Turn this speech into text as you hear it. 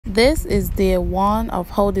This is day one of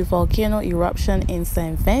how the volcano eruption in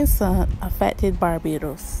St. Vincent affected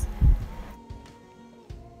Barbados.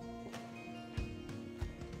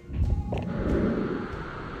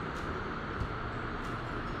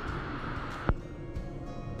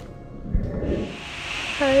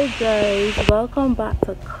 Hi guys, welcome back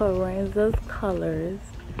to Karenza's Colors,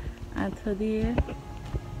 and today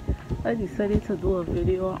I decided to do a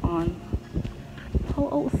video on how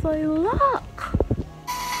outside look.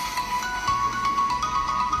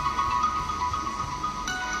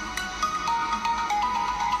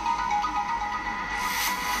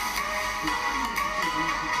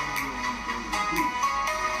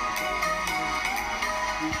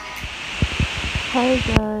 Hi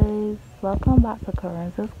guys, welcome back to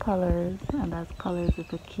Karenza's Colors, and that's Colors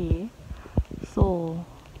with a K. So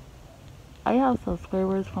I have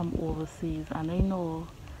subscribers from overseas, and I know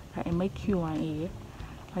that in my Q&A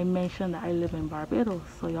I mentioned that I live in Barbados.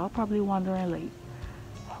 So y'all probably wondering, like,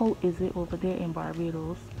 how is it over there in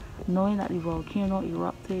Barbados, knowing that the volcano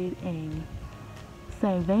erupted in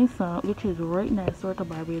St. Vincent, which is right next door to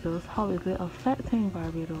Barbados. How is it affecting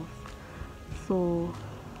Barbados? So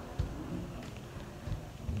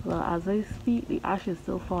well, as I speak, the ash is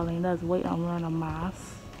still falling. That's why I'm wearing a mask,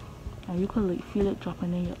 and you could like feel it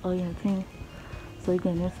dropping in your eye and thing. So you're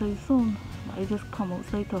gonna see soon. I just come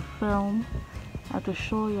outside to film and to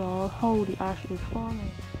show y'all how the ash is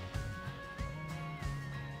falling.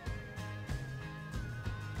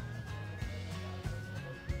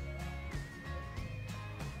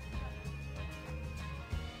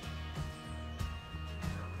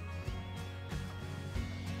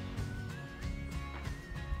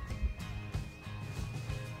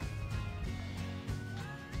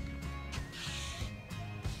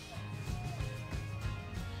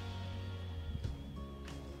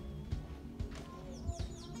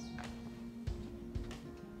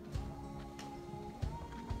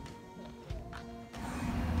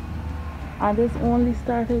 And this only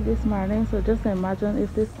started this morning, so just imagine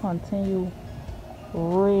if this continue,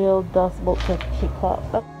 real dust about to kick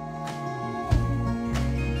up.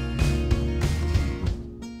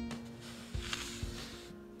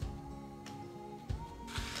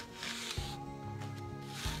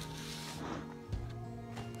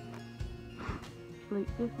 Like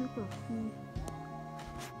if you could see.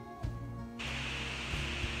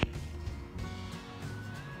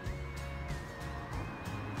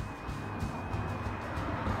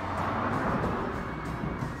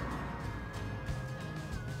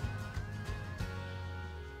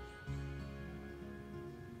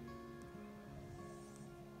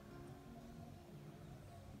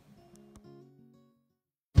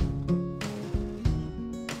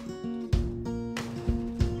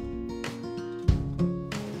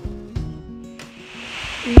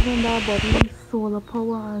 Even that body solar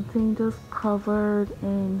power and thing just covered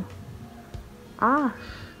in ash.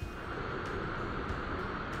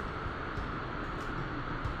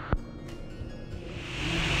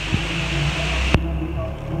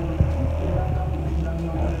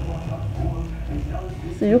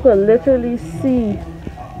 So you could literally see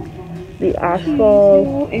the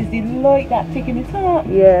Ashfall. Is the light that taking it up?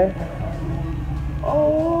 Yeah.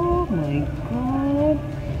 Oh my god.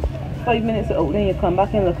 5 minutes out, then you come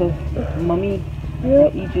back and look at mummy.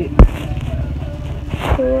 Yep. Egypt.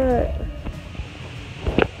 Correct.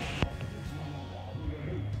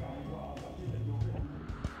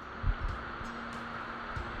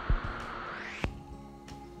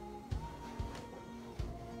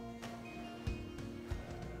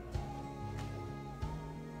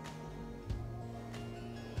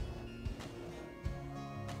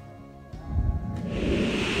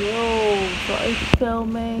 So I'm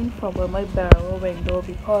filming from my bedroom window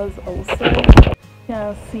because outside you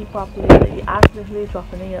can't see properly. Like the ash literally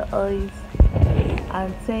dropping in your eyes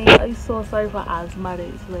and saying I'm so sorry for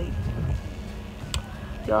asthmatics. Like,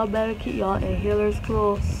 y'all better keep y'all inhalers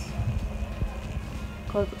close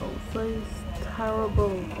because outside is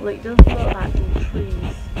terrible. Like, just look at the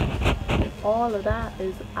trees. All of that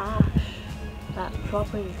is ash that's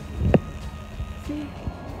dropping. See?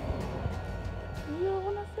 You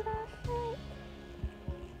wanna see that shit?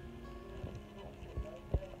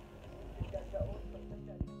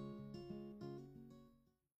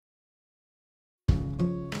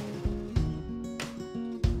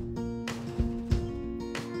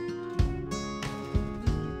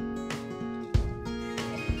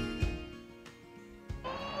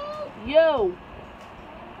 Yo!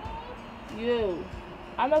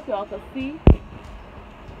 I don't know if y'all can see,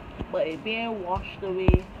 but it's being washed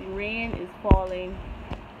away. The rain is falling.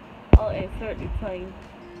 I'll insert the time.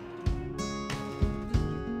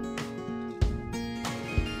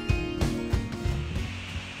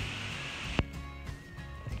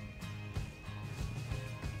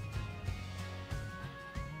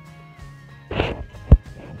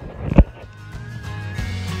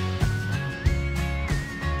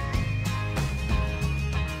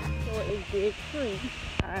 it's free,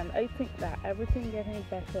 and I think that everything getting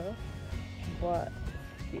better, but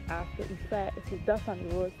the after effect, the dust on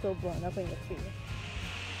the road still burn up in your face.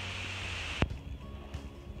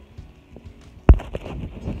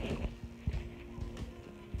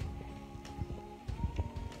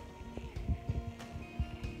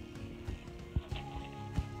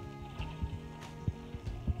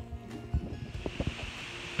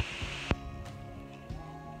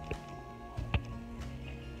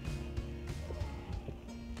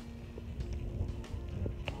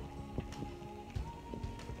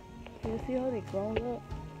 You see how the ground look?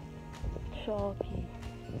 Chalky.